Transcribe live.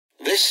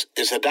This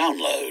is a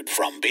download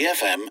from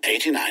BFM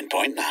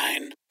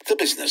 89.9, the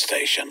business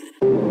station.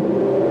 The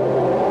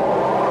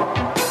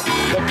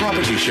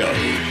Property Show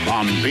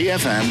on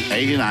BFM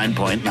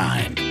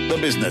 89.9, the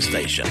business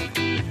station.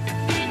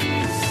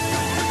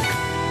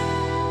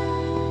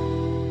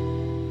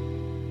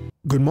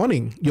 Good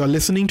morning. You're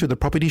listening to The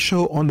Property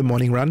Show on The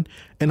Morning Run,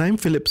 and I'm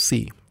Philip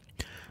C.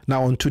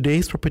 Now, on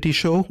today's Property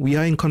Show, we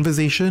are in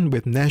conversation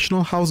with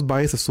National House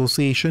Buyers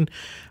Association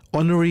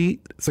Honorary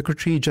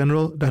Secretary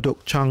General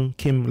Datuk Chang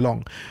Kim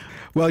Long.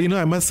 Well,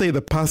 I must say the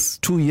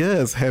past 2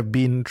 years have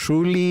been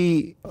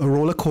truly a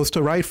roller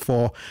coaster ride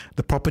for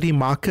the property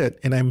market,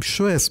 and I'm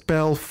sure a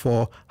spell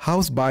for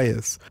house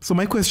buyers. So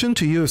my question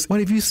to you is, what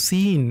have you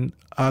seen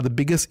are the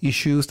biggest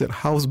issues that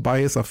house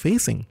buyers are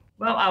facing?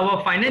 Well,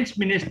 our Finance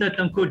Minister,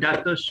 Tengku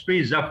Dato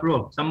Sri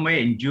Zafrul, somewhere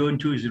in June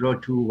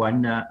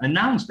 2021,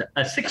 announced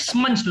a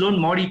 6-month loan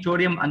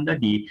moratorium under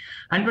the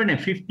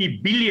 150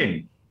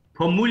 billion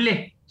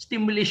Pemulih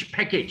stimulus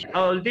package.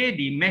 Although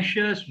the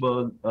measures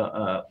will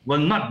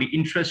not be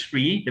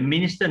interest-free, the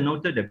minister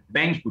noted that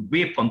banks would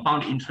waive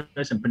compound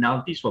interest and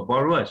penalties for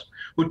borrowers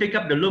who take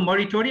up the loan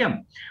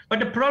moratorium. But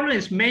the problem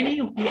is many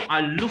who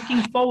are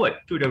looking forward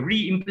to the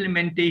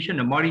re-implementation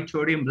of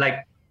moratorium,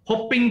 like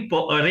hoping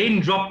for a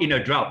raindrop in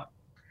a drought,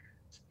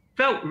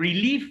 felt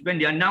relief when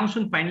the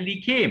announcement finally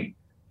came.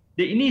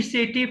 The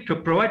initiative to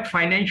provide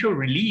financial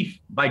relief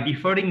by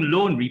deferring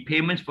loan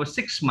repayments for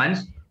 6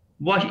 months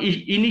was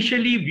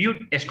initially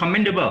viewed as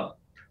commendable.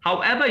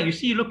 However,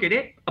 look at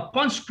it,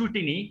 upon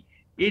scrutiny,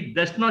 it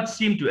does not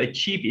seem to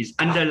achieve its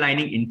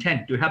underlying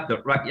intent to help the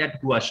rakyat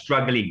who are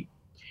struggling.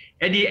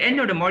 At the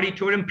end of the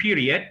moratorium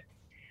period,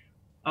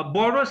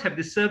 borrowers have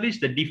to service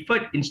the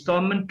deferred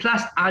installment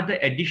plus other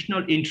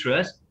additional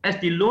interest, as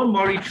the loan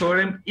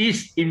moratorium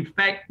is in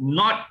fact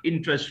not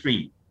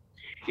interest-free.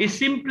 It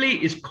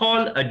simply is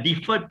called a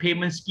deferred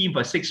payment scheme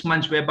for 6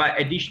 months, whereby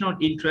additional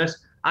interest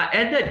are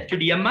added to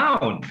the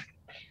amount.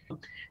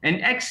 An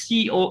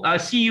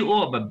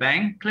CEO of a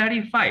bank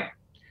clarified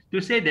to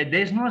say that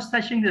there's no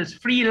such thing as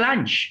free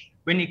lunch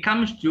when it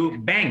comes to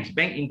banks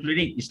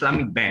including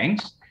Islamic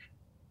banks.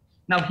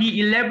 Now,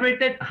 he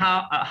elaborated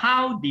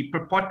how the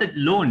purported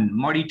loan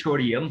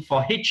moratorium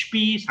for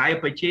HPs, hire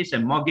purchase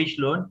and mortgage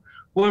loan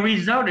will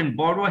result in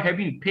borrower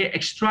having to pay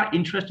extra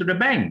interest to the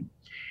bank.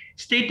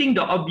 Stating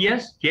the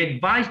obvious, he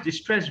advised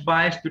distressed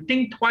buyers to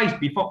think twice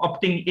before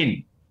opting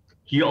in.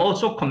 He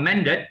also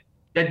commended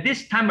that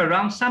this time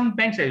around, some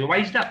banks have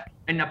wised up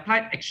and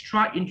applied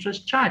extra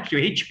interest charge to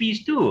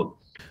HPs too.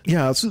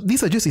 Yeah, so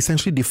these are just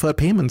essentially deferred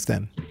payments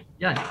then.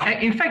 Yeah,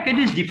 in fact, it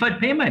is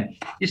deferred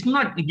payment. It's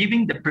not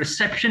giving the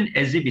perception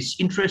as if it's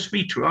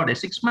interest-free throughout the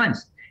 6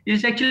 months. It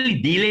is actually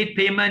delayed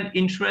payment.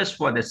 Interest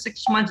for the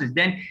 6 months is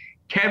then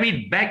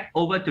carried back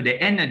over to the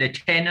end of the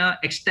tenor,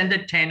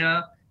 extended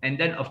tenor, and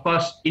then, of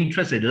course,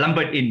 interest is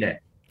lumbered in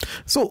there.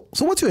 So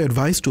what's your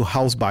advice to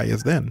house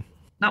buyers then?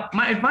 Now,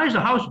 my advice to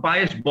house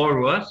buyers,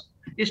 borrowers,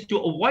 is to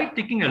avoid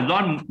taking a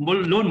loan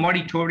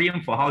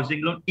moratorium for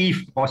housing loan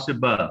if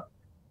possible,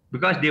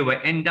 because they will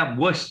end up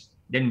worse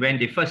than when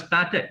they first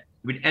started,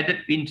 with added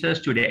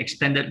interest to the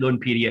extended loan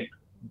period.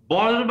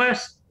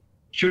 Borrowers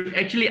should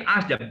actually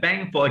ask the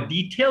bank for a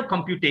detailed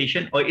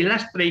computation or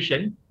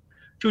illustration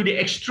to the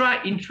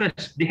extra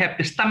interest they have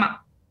to stomach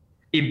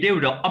if they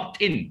were to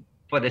opt in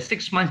for the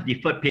 6 months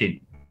deferred period.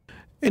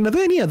 And are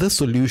there any other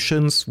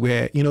solutions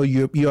where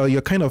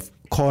you're kind of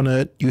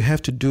cornered, you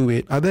have to do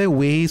it? Are there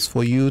ways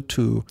for you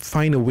to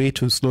find a way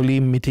to slowly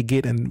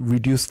mitigate and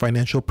reduce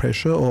financial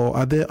pressure, or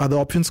are there other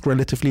options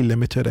relatively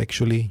limited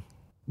actually?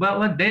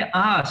 Well, there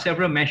are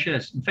several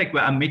measures. In fact,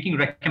 I'm making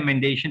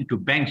recommendation to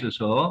banks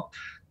also,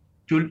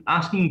 to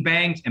asking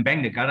banks and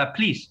Bank Negara,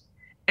 please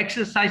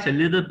exercise a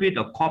little bit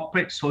of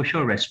corporate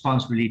social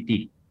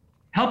responsibility.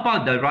 Help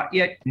out the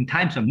rakyat in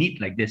times of need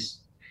like this.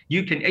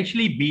 You can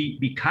actually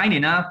be kind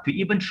enough to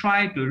even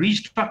try to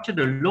restructure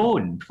the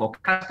loan for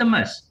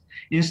customers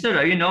instead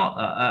of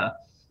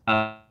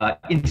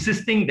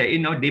insisting that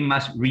they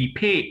must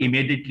repay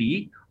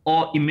immediately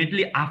or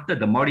immediately after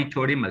the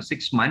moratorium of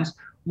 6 months.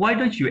 Why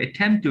don't you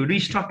attempt to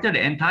restructure the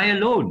entire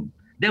loan?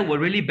 That will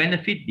really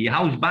benefit the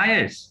house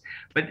buyers.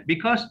 But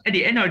because at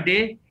the end of the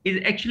day,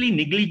 it's actually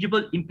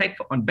negligible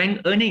impact on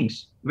bank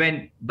earnings,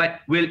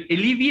 but will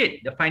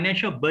alleviate the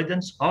financial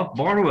burdens of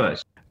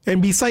borrowers. And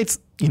besides,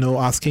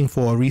 asking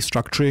for a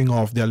restructuring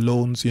of their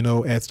loans,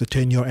 as the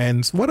tenure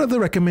ends, what other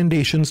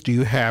recommendations do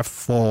you have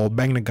for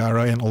Bank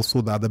Negara and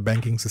also the other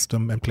banking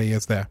system and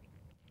players there?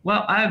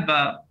 Well, I've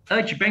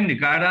urged Bank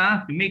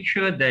Negara to make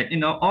sure that,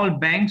 all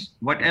banks,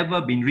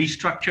 whatever been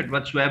restructured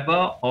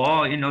whatsoever,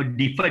 or,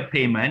 deferred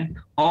payment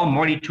or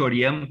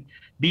moratorium,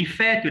 be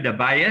fair to the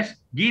buyers,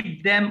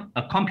 give them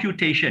a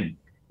computation,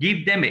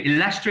 give them an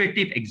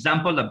illustrative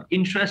example of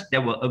interest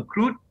that were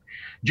accrued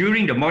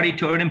during the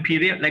moratorium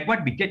period, like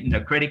what we get in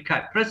the credit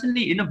card.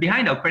 Presently,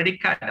 behind our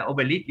credit card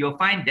overlay, you'll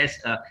find there's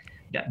a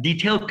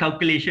detailed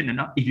calculation.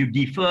 If you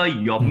defer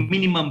your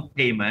minimum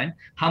payment,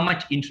 how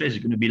much interest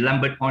is going to be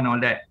lumbered on all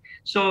that.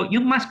 So you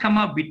must come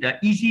up with an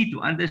easy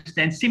to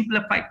understand,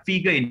 simplified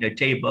figure in the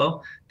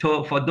table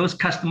for those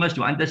customers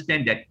to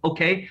understand that,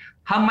 okay,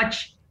 how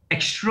much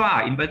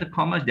extra, inverted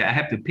commas, that I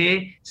have to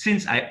pay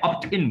since I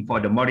opt in for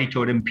the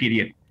moratorium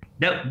period.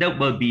 That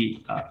will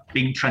be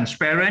being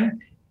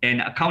transparent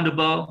and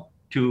accountable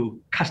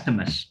to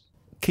customers.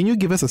 Can you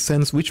give us a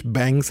sense which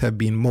banks have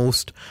been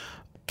most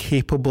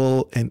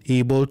capable and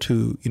able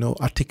to,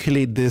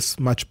 articulate this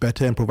much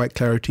better and provide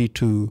clarity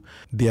to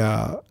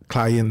their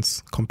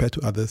clients compared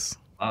to others?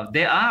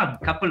 There are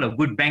a couple of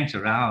good banks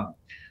around.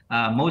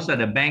 Most of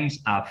the banks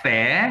are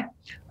fair,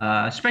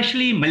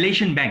 especially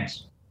Malaysian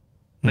banks.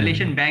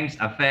 Malaysian banks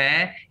are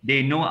fair.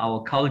 They know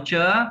our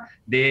culture.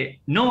 They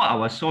know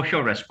our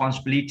social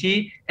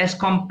responsibility as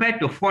compared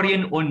to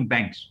foreign-owned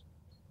banks.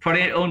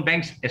 Foreign-owned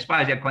banks, as far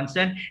as they're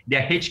concerned,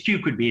 their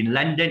HQ could be in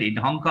London, in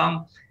Hong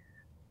Kong.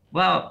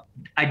 Well,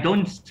 I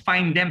don't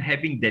find them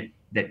having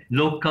that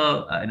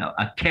local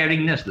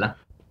caringness.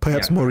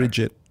 Perhaps more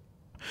rigid.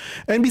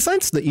 And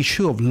besides the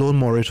issue of loan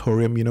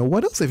moratorium,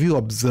 what else have you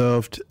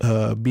observed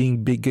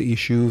being bigger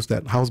issues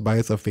that house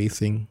buyers are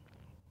facing?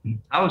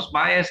 House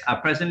buyers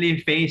are presently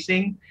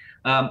facing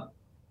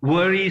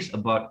worries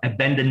about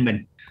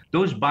abandonment.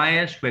 Those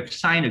buyers who have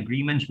signed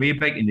agreements way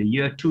back in the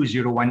year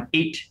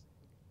 2018,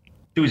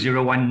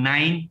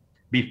 2019,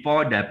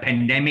 before the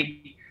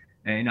pandemic,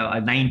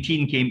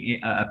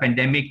 a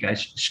pandemic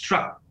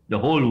struck the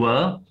whole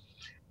world.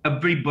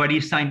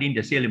 Everybody signed in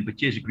the sale and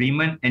purchase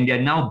agreement, and they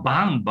are now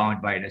bound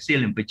by the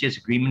sale and purchase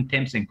agreement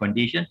terms and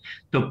conditions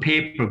to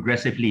pay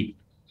progressively.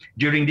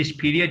 During this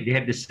period, they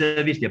have to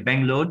service their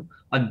bank loan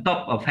on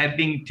top of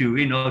having to,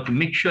 to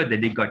make sure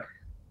that they got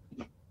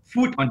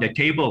food on the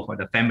table for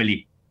the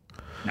family.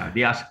 Now,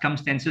 there are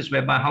circumstances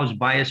whereby house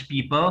buyers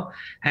people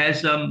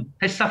has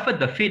suffered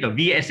the fate of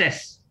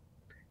VSS.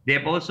 They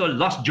have also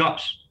lost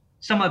jobs.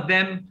 Some of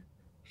them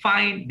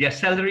find their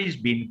salaries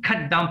being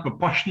cut down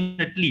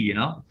proportionately,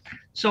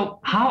 So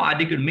how are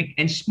they going to make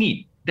ends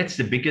meet? That's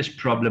the biggest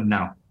problem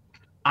now.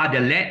 Are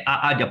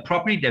the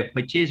property they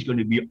purchased going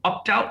to be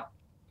opt out?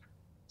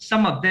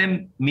 Some of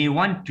them may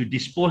want to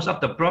dispose of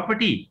the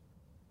property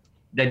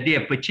that they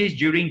have purchased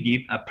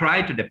during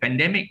prior to the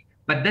pandemic,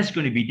 but that's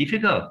going to be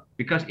difficult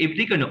because if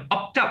they're going to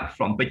opt out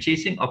from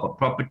purchasing of a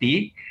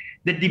property,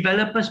 the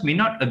developers may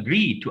not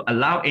agree to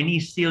allow any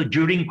sale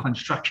during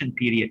construction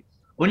period.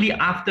 Only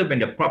after when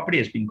the property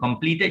has been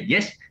completed,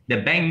 yes,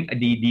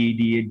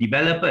 the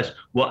developers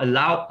will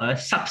allow a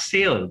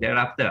sub-sale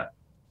thereafter.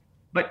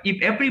 But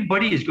if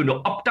everybody is going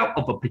to opt out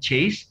of a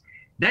purchase,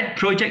 that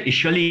project is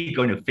surely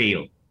going to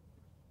fail.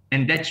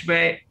 And that's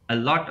where a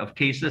lot of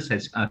cases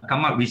has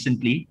come out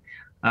recently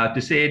to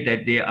say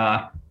that there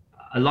are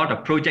a lot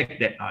of projects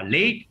that are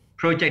late,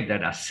 projects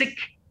that are sick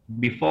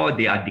before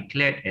they are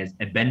declared as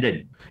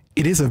abandoned.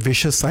 It is a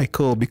vicious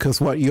cycle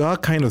because what you are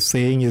kind of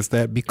saying is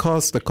that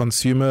because the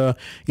consumer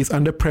is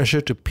under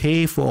pressure to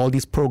pay for all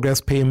these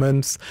progress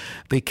payments,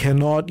 they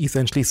cannot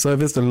essentially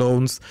service the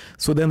loans.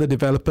 So then the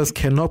developers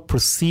cannot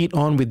proceed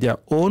on with their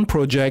own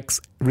projects,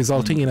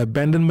 resulting in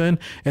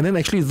abandonment. And then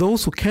actually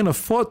those who can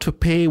afford to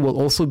pay will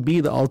also be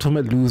the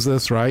ultimate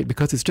losers, right?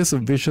 Because it's just a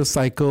vicious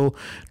cycle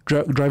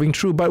driving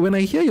through. But when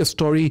I hear your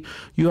story,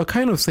 you are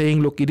kind of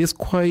saying, look, it is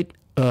quite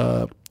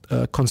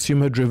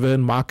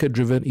consumer-driven,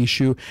 market-driven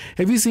issue.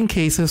 Have you seen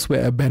cases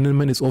where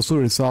abandonment is also a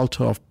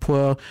result of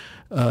poor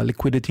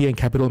liquidity and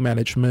capital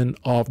management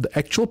of the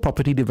actual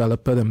property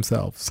developer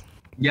themselves?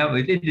 Yeah,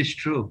 it is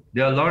true.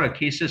 There are a lot of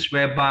cases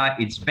whereby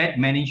it's bad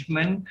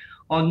management,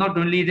 or not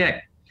only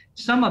that,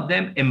 some of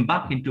them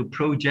embark into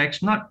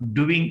projects not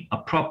doing a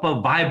proper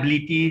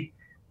viability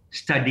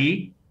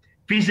study,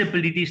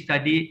 feasibility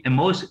study, and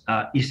most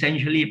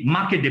essentially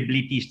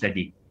marketability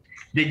study.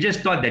 They just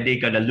thought that they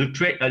got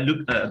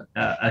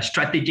a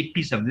strategic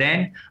piece of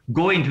land,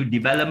 go into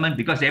development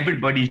because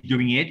everybody is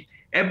doing it.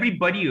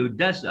 Everybody who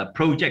does a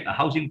project, a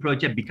housing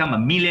project, become a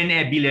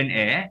millionaire,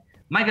 billionaire,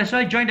 might as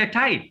well join the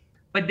tide.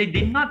 But they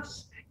did not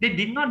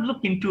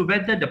look into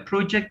whether the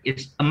project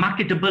is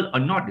marketable or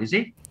not, is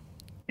it?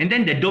 And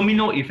then the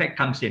domino effect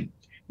comes in.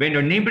 When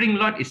your neighboring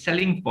lot is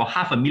selling for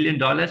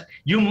 $500,000,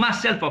 you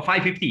must sell for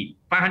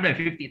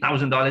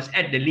 $550,000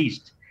 at the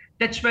least.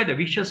 That's where the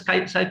vicious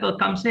cycle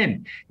comes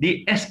in.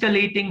 The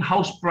escalating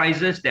house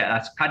prices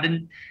that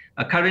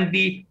are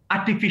currently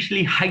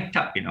artificially hiked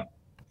up,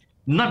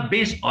 not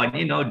based on,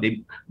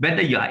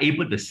 whether you are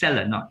able to sell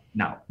or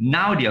not.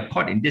 Now they are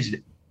caught in this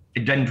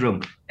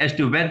conundrum as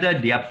to whether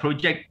their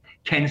project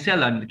can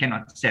sell or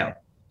cannot sell.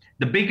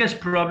 The biggest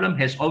problem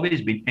has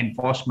always been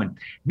enforcement.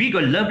 We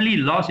got lovely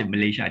laws in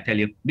Malaysia, I tell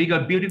you. We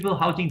got beautiful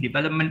Housing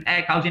Development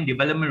Act, Housing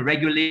Development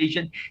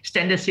Regulation,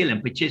 Standard Sale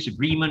and Purchase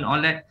Agreement,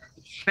 all that.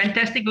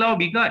 Fantastic law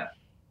we got.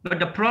 But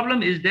the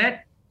problem is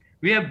that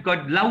we have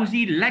got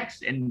lousy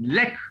lacks in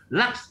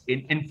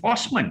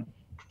enforcement.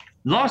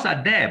 Laws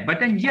are there, but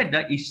then yet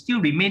it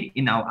still remain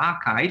in our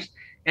archives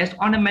as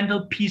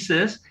ornamental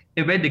pieces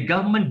where the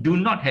government do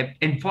not have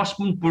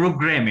enforcement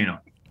program,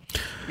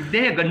 If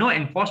they have got no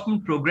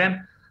enforcement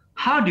program,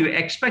 how do you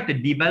expect the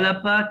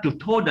developer to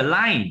toe the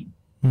line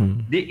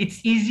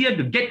It's easier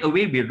to get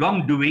away with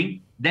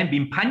wrongdoing than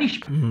being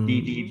punished.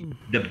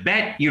 The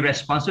bad,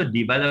 irresponsible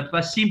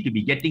developers seem to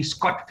be getting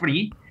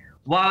scot-free,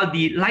 while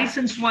the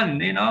licensed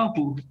one,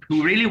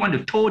 who really want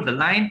to toe the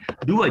line,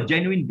 do a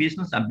genuine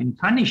business, are being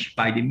punished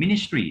by the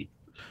ministry.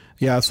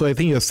 Yeah, so I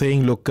think you're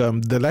saying, look,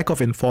 the lack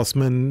of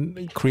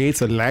enforcement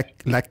creates a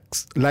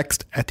lax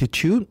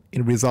attitude,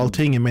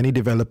 resulting in many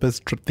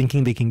developers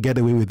thinking they can get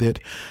away with it.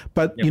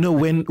 But,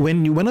 when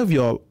one of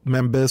your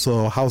members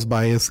or house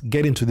buyers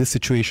get into this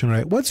situation,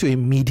 right, what's your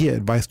immediate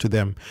advice to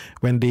them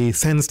when they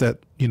sense that,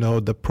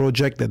 the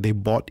project that they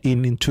bought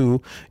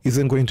into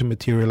isn't going to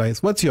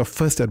materialize? What's your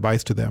first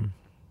advice to them?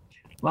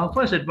 Well,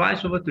 first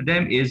advice over to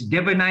them is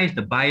galvanize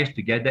the buyers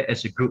together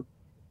as a group.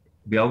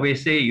 We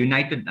always say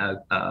united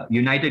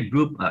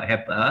group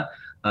have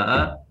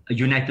a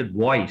united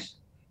voice.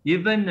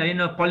 Even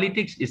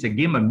politics is a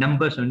game of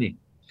numbers only.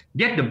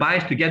 Get the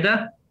buyers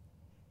together,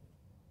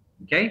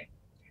 okay?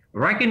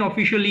 Writing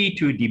officially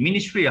to the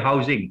Ministry of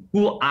Housing,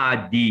 who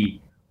are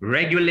the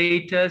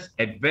regulators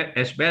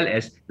as well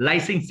as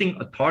licensing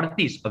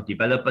authorities of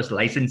developers'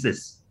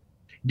 licenses.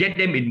 Get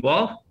them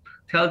involved.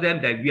 Tell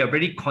them that we are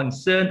very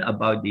concerned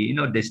about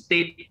the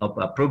state of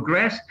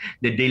progress,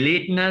 the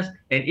delayedness,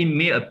 and it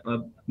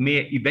may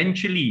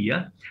eventually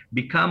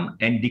become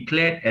and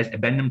declared as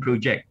abandoned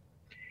project.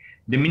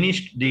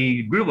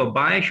 The group of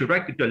buyers should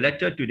write a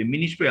letter to the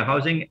Ministry of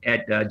Housing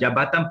at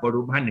Jabatan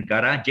Perubahan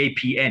Negara,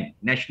 JPN,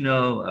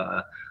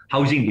 National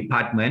Housing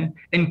Department,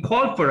 and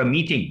call for a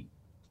meeting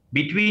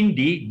between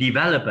the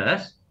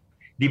developers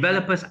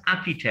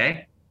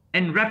architect,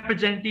 and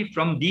representative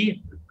from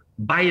the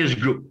buyers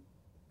group.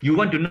 You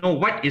want to know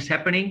what is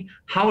happening,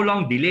 how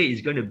long delay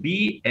is going to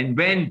be, and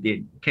when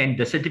can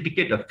the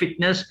certificate of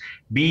fitness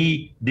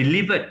be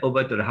delivered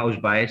over to the house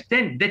buyers.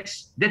 Then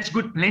that's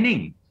good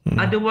planning.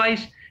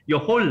 Otherwise, your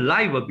whole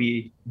life will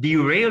be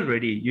derailed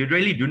already. You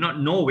really do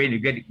not know when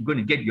you're going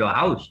to get your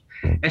house.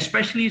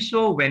 Especially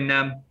so when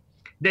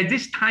there's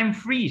this time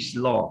freeze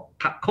law,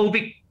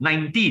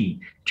 COVID-19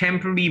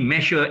 Temporary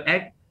Measure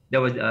Act that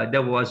was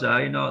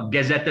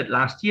gazetted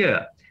last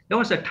year. There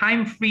was a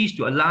time freeze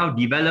to allow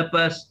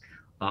developers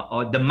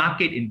or the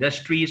market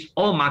industries,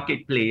 all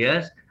market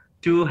players,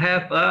 to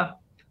have a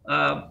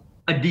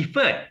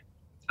deferred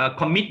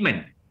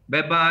commitment,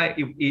 whereby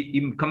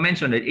it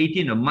commenced on the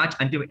 18th of March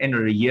until the end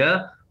of the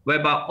year,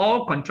 whereby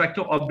all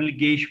contractual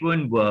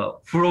obligations were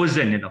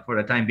frozen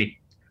for the time being.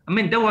 I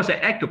mean, there was an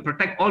act to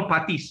protect all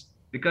parties,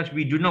 because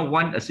we do not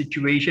want a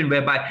situation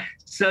whereby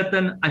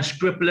certain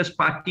unscrupulous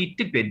parties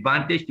take the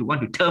advantage to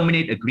want to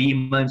terminate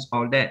agreements,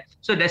 all that.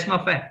 So that's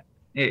not fair.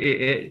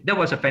 That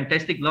was a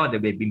fantastic law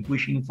that we've been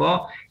pushing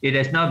for. It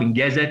has now been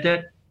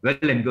gazetted. Well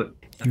and good.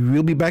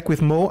 We'll be back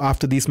with more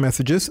after these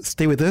messages.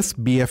 Stay with us,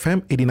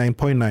 BFM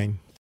 89.9.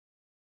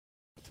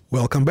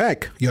 Welcome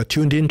back. You're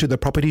tuned in to the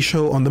Property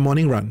Show on the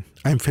Morning Run.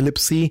 I'm Philip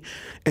C.,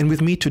 and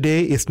with me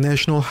today is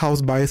National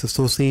House Buyers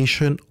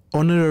Association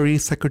Honorary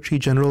Secretary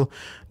General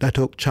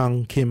Datuk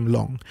Chang Kim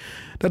Long.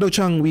 Datuk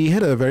Chang, we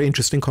had a very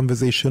interesting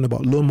conversation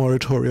about loan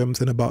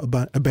moratoriums and about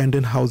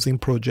abandoned housing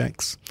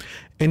projects.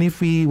 And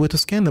if we were to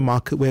scan the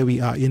market where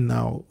we are in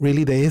now,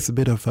 really there is a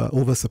bit of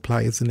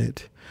oversupply, isn't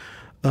it?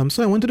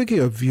 So I wanted to get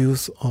your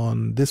views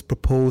on this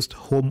proposed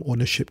home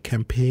ownership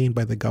campaign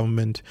by the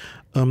government.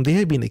 They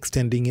have been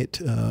extending it,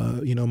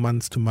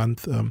 months to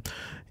month.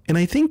 And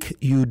I think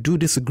you do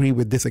disagree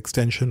with this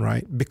extension,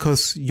 right?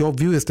 Because your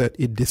view is that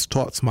it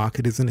distorts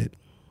market, isn't it?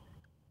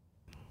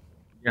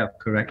 Yeah,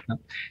 correct.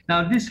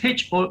 Now, this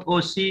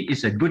HOC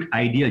is a good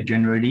idea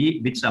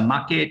generally. It's a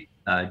market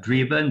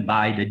driven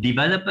by the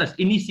developers,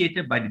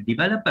 initiated by the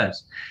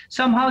developers.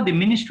 Somehow the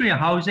Ministry of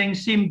Housing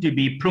seem to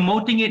be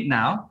promoting it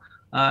now.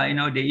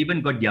 They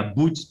even got their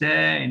boots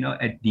there,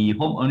 at the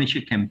home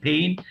ownership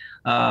campaign,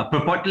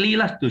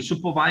 purportedly to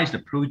supervise the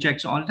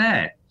projects, all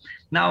that.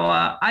 Now,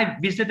 I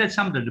visited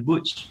some of the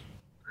booths.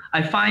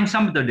 I find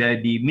some of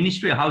the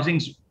Ministry of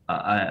Housing's,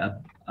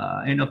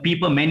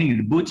 people manning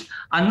the booths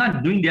are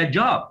not doing their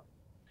job.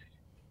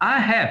 I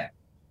have,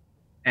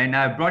 and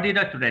I brought it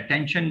up to the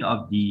attention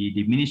of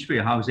the Ministry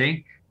of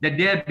Housing, that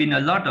there have been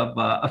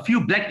a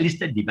few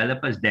blacklisted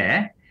developers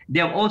there.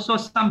 There are also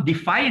some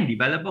defiant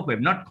developers who have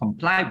not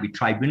complied with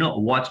tribunal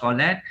awards, all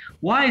that.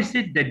 Why is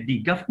it that the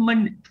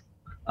government,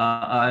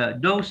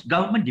 those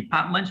government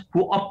departments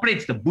who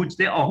operates the booths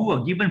there or who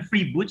are given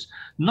free booths,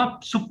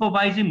 not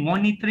supervising,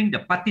 monitoring the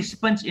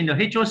participants in the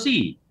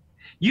HOC?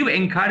 You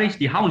encourage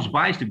the house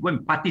buyers to go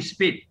and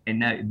participate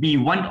and be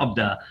one of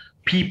the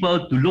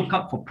people to look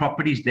up for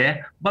properties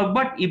there. But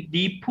what if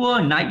the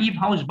poor, naive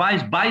house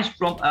buyers buys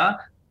from a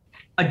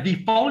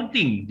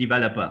defaulting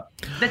developer?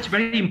 That's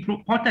very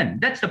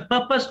important. That's the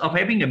purpose of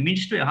having the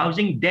Ministry of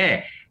Housing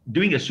there,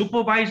 doing a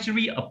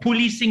supervisory, a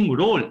policing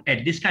role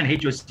at this kind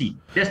of HOC.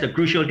 That's the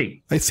crucial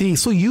thing. I see.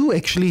 So you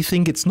actually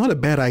think it's not a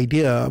bad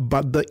idea,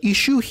 but the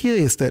issue here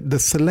is that the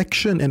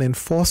selection and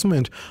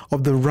enforcement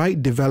of the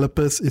right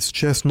developers is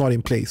just not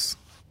in place.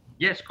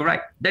 Yes,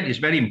 correct. That is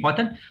very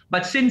important.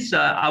 But since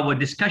our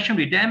discussion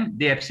with them,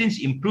 they have since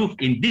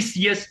improved in this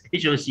year's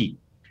HOC.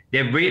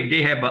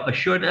 They have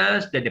assured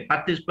us that the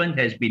participant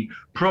has been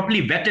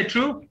properly vetted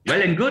through.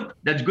 Well and good.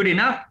 That's good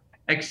enough.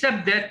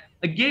 Except that,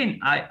 again,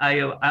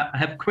 I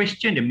have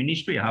questioned the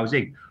Ministry of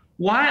Housing.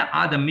 Why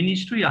are the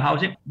Ministry of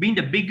Housing being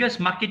the biggest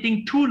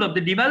marketing tool of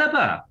the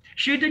developer?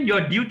 Shouldn't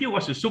your duty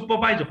was to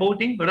supervise the whole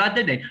thing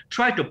rather than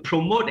try to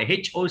promote a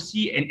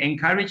HOC and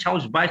encourage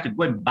house buyers to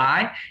go and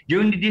buy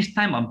during this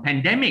time of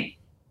pandemic?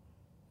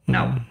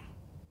 Now,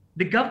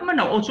 the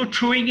government are also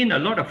throwing in a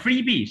lot of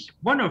freebies.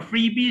 One of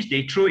freebies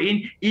they throw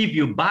in, if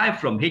you buy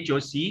from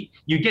HOC,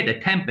 you get a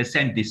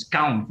 10%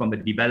 discount from the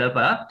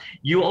developer.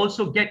 You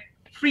also get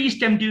free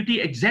stamp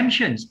duty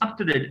exemptions up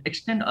to the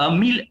extent of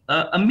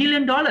 $1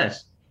 million.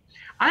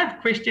 I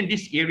have questioned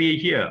this area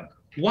here.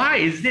 Why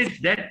is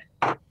it that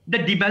the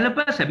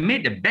developers have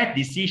made a bad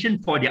decision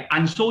for their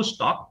unsold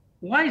stock?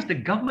 Why is the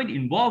government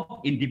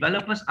involved in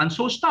developers'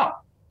 unsold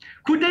stock?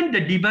 Couldn't the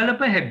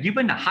developer have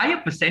given a higher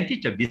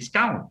percentage of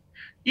discount?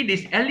 It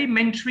is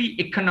elementary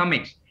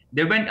economics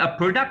that when a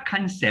product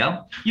can't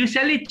sell, you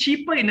sell it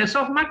cheaper in the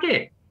soft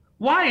market.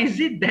 Why is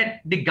it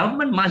that the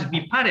government must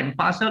be part and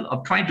parcel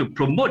of trying to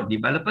promote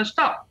developer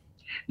stock?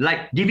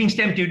 Like giving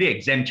stamp duty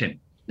exemption.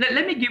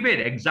 Let me give you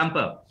an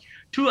example.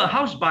 To a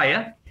house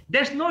buyer,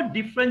 there's no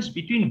difference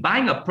between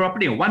buying a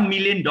property of $1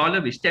 million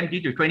with stamp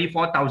duty of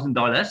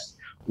 $24,000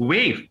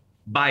 waived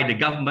by the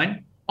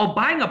government, or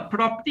buying a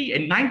property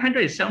at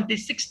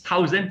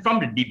 $976,000 from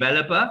the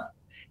developer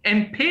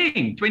and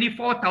paying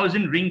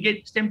 24,000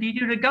 ringgit stamp duty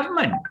to the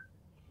government.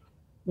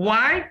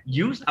 Why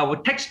use our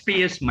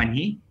taxpayers'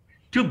 money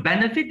to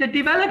benefit the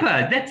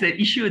developer? That's the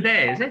issue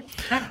there, is it?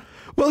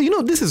 Well,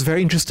 this is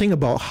very interesting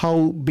about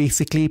how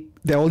basically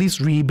there are all these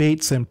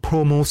rebates and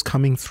promos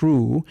coming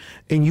through,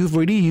 and you've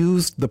already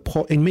used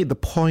made the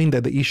point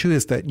that the issue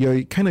is that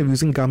you're kind of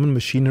using government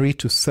machinery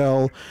to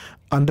sell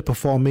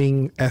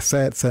underperforming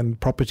assets and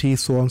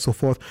properties, so on and so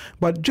forth.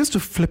 But just to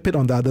flip it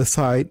on the other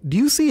side, do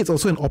you see it's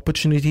also an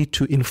opportunity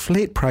to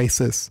inflate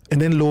prices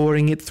and then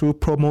lowering it through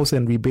promos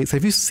and rebates?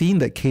 Have you seen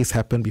that case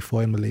happen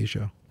before in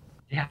Malaysia?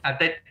 Yeah,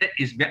 that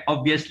is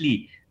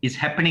obviously is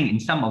happening in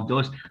some of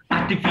those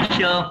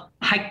artificial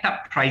hiked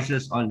up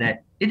prices, all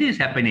that. It is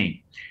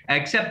happening.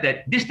 Except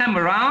that this time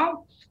around,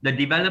 the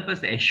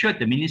developers assured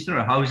the Minister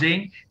of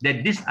Housing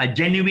that these are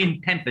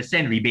genuine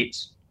 10%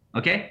 rebates.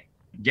 Okay?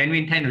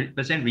 Genuine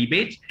 10%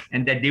 rebates,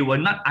 and that they will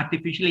not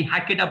artificially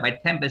hike it up by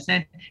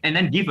 10% and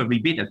then give a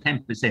rebate of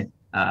 10%.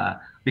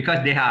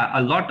 Because there are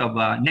a lot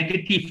of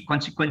negative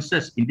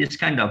consequences in this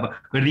kind of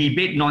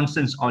rebate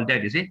nonsense, all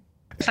that, is it?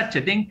 Such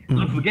a thing,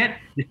 don't forget,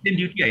 the stamp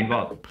duty are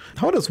involved.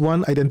 How does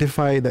one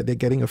identify that they're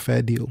getting a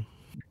fair deal?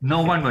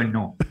 No one will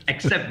know,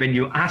 except when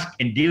you ask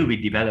and deal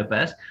with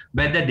developers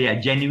whether they are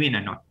genuine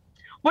or not.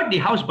 What the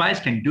house buyers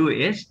can do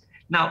is,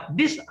 now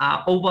these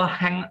are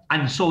overhang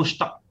unsold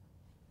stock.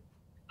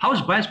 House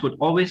buyers could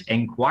always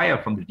inquire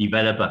from the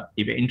developer.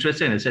 If you're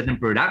interested in a certain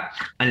product,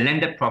 a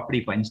landed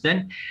property, for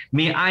instance,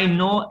 may I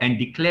know and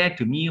declare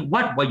to me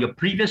what was your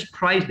previous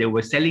price they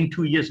were selling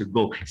 2 years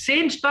ago?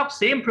 Same stock,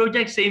 same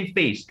project, same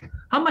phase.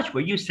 How much were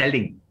you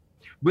selling?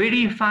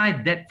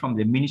 Verify that from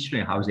the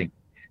Ministry of Housing.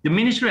 The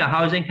Ministry of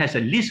Housing has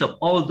a list of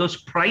all those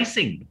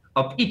pricing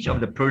of each of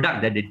the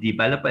product that the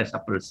developer is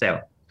supposed to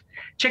sell.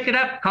 Check it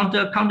out,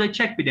 counter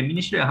check with the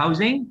Ministry of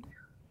Housing.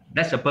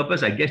 That's the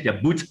purpose, I guess.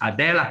 Their boots are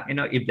there, lah.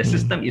 If the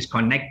system is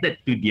connected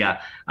to their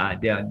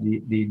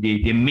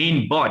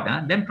main board,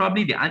 then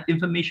probably the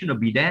information will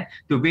be there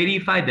to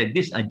verify that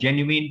these are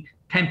genuine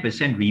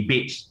 10%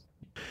 rebates.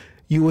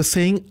 You were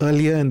saying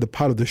earlier in the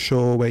part of the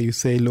show where you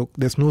say, look,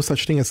 there's no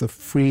such thing as a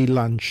free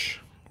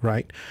lunch,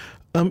 right?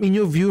 In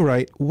your view,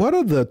 right, what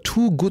are the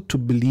too good to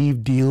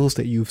believe deals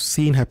that you've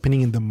seen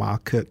happening in the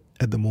market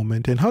at the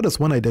moment, and how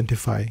does one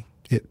identify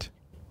it?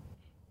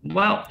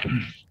 Well,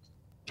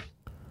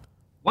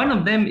 one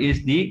of them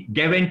is the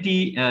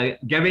guarantee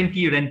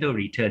rental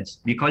returns.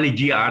 We call it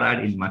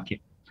GRR in market.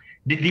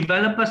 The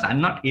developers are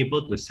not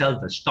able to sell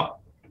the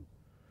stock.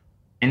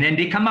 And then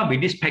they come up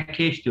with this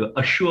package to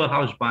assure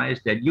house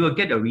buyers that you will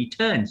get a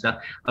returns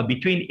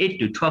between 8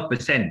 to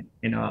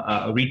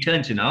 12%,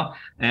 returns,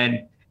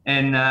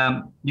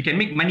 and you can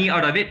make money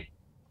out of it.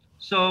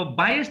 So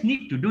buyers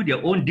need to do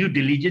their own due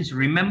diligence.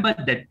 Remember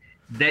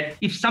that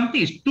if something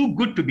is too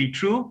good to be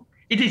true,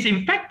 it is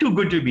in fact too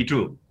good to be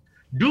true.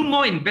 Do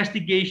more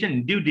investigation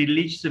and due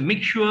diligence to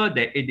make sure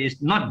that it is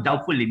not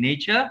doubtful in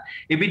nature.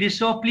 If it is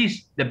so,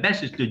 please, the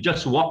best is to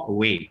just walk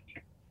away.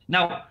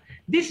 Now,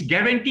 this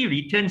guarantee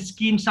return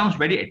scheme sounds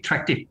very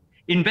attractive.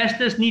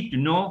 Investors need to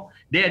know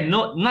they are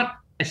not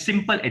as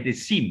simple as it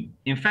seems.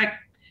 In fact,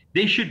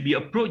 they should be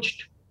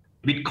approached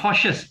with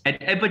cautious at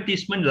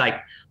advertisement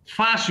like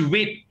fast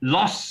weight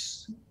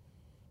loss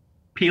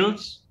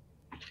pills,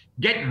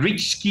 get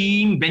rich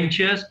scheme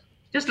ventures,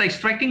 just like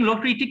striking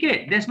lottery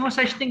ticket. There's no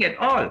such thing at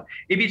all.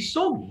 If it's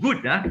so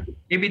good,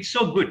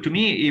 to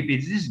me, if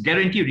it's this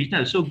guarantee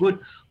return so good,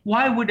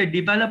 why would a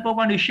developer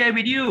want to share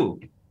with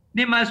you?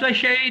 They might as well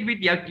share it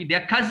with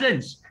their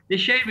cousins. They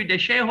share it with their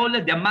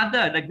shareholder, their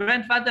mother, their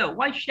grandfather.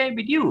 Why share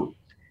with you?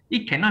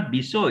 It cannot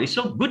be so. It's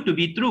so good to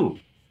be true.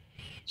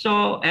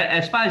 So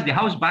as far as the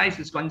house buyers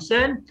is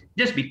concerned,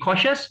 just be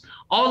cautious.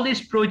 All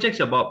these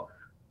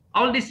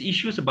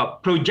issues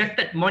about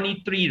projected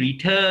monetary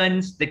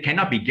returns that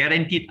cannot be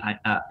guaranteed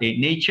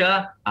in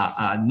nature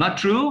are not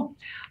true.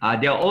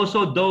 There are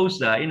also those,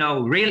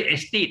 real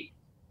estate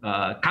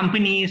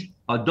companies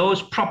or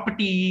those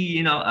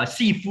property,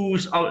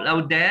 seafoods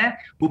out there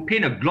who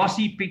paint a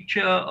glossy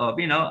picture of,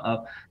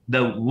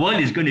 the world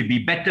is going to be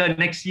better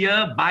next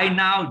year. Buy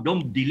now,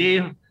 don't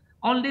delay.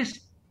 All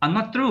these are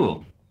not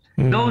true.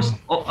 Those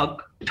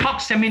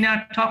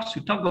seminar talks who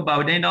talk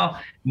about,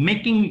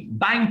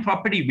 buying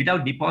property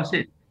without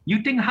deposit.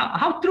 You think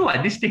how true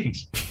are these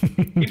things?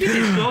 If it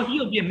is so,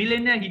 he'll be a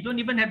millionaire. He don't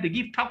even have to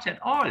give talks at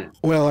all.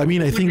 Well, I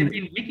mean, I think he's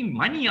been making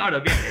money out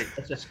of it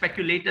as a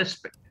speculator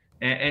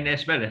and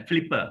as well a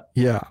flipper.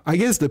 Yeah, I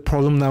guess the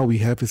problem now we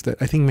have is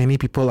that I think many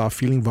people are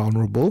feeling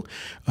vulnerable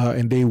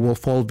and they will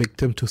fall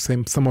victim to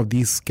some of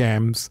these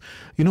scams.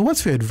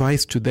 What's your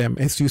advice to them?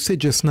 As you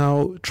said just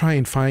now, try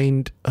and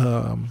find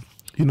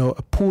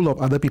a pool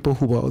of other people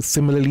who were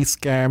similarly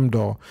scammed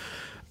or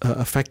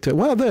affected.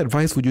 What other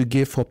advice would you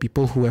give for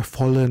people who have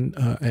fallen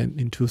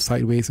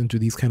sideways into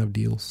these kind of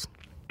deals?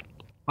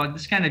 For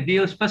this kind of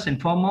deals, first and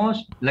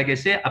foremost, like I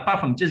said, apart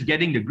from just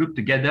getting the group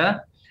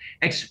together,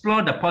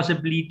 explore the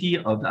possibility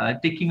of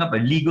taking up a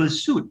legal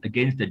suit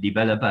against the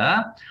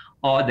developer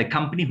or the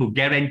company who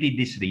guaranteed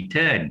this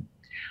return.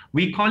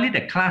 We call it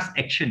a class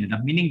action,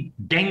 meaning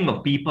gang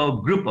of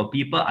people, group of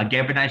people are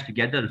galvanized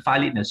together to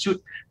file it in a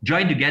suit,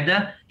 join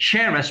together,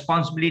 share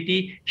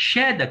responsibility,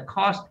 share the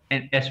cost,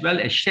 and as well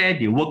as share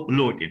the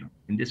workload.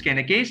 In this kind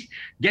of case,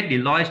 get the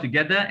lawyers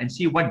together and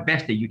see what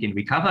best that you can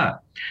recover.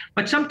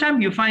 But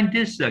sometimes you find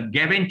these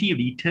guarantee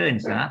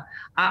returns are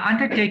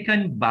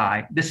undertaken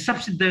by the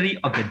subsidiary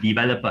of the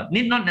developer.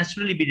 Need not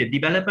necessarily be the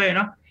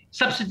developer,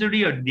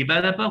 subsidiary or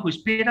developer whose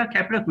paid up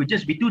capital could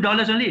just be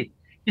 $2 only.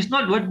 It's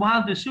not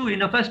worthwhile to sue in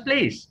the first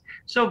place.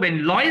 So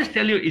when lawyers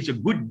tell you it's a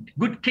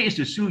good case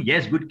to sue,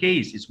 yes, good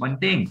case is one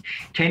thing.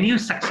 Can you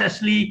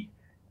successfully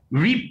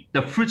reap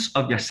the fruits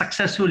of your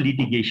successful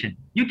litigation?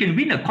 You can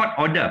win a court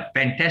order,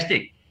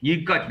 fantastic.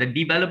 You got the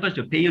developers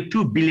to pay you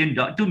 $2 million,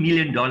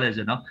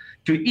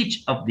 to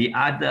each of the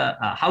other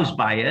house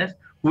buyers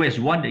who has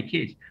won the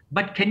case.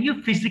 But can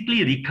you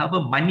physically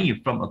recover money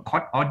from a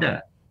court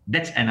order?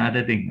 That's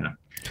another thing.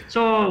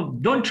 So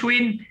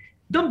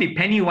don't be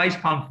penny wise,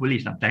 pound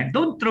foolish sometimes.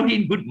 Don't throw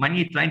in good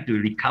money trying to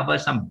recover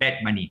some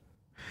bad money.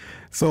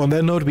 So on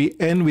that note, we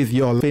end with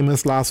your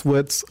famous last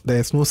words.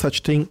 There's no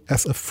such thing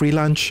as a free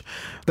lunch.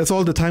 That's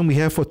all the time we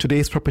have for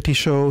today's Property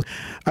Show.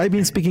 I've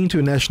been speaking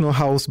to National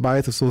House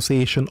Buyers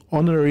Association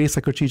Honorary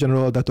Secretary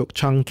General Datuk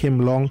Chang Kim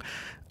Long.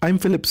 I'm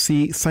Philip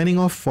C, signing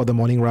off for The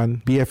Morning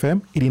Run,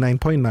 BFM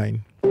 89.9.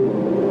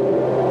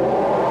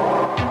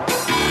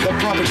 The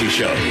Property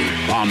Show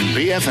on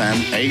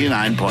BFM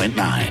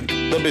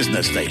 89.9, the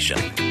business station.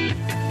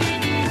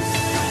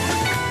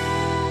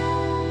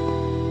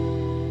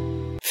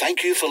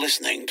 Thank you for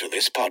listening to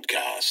this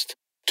podcast.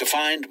 To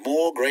find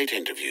more great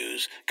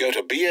interviews, go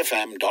to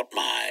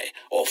bfm.my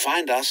or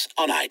find us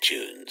on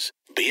iTunes.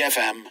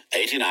 BFM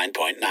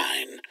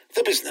 89.9,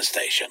 the business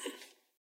station.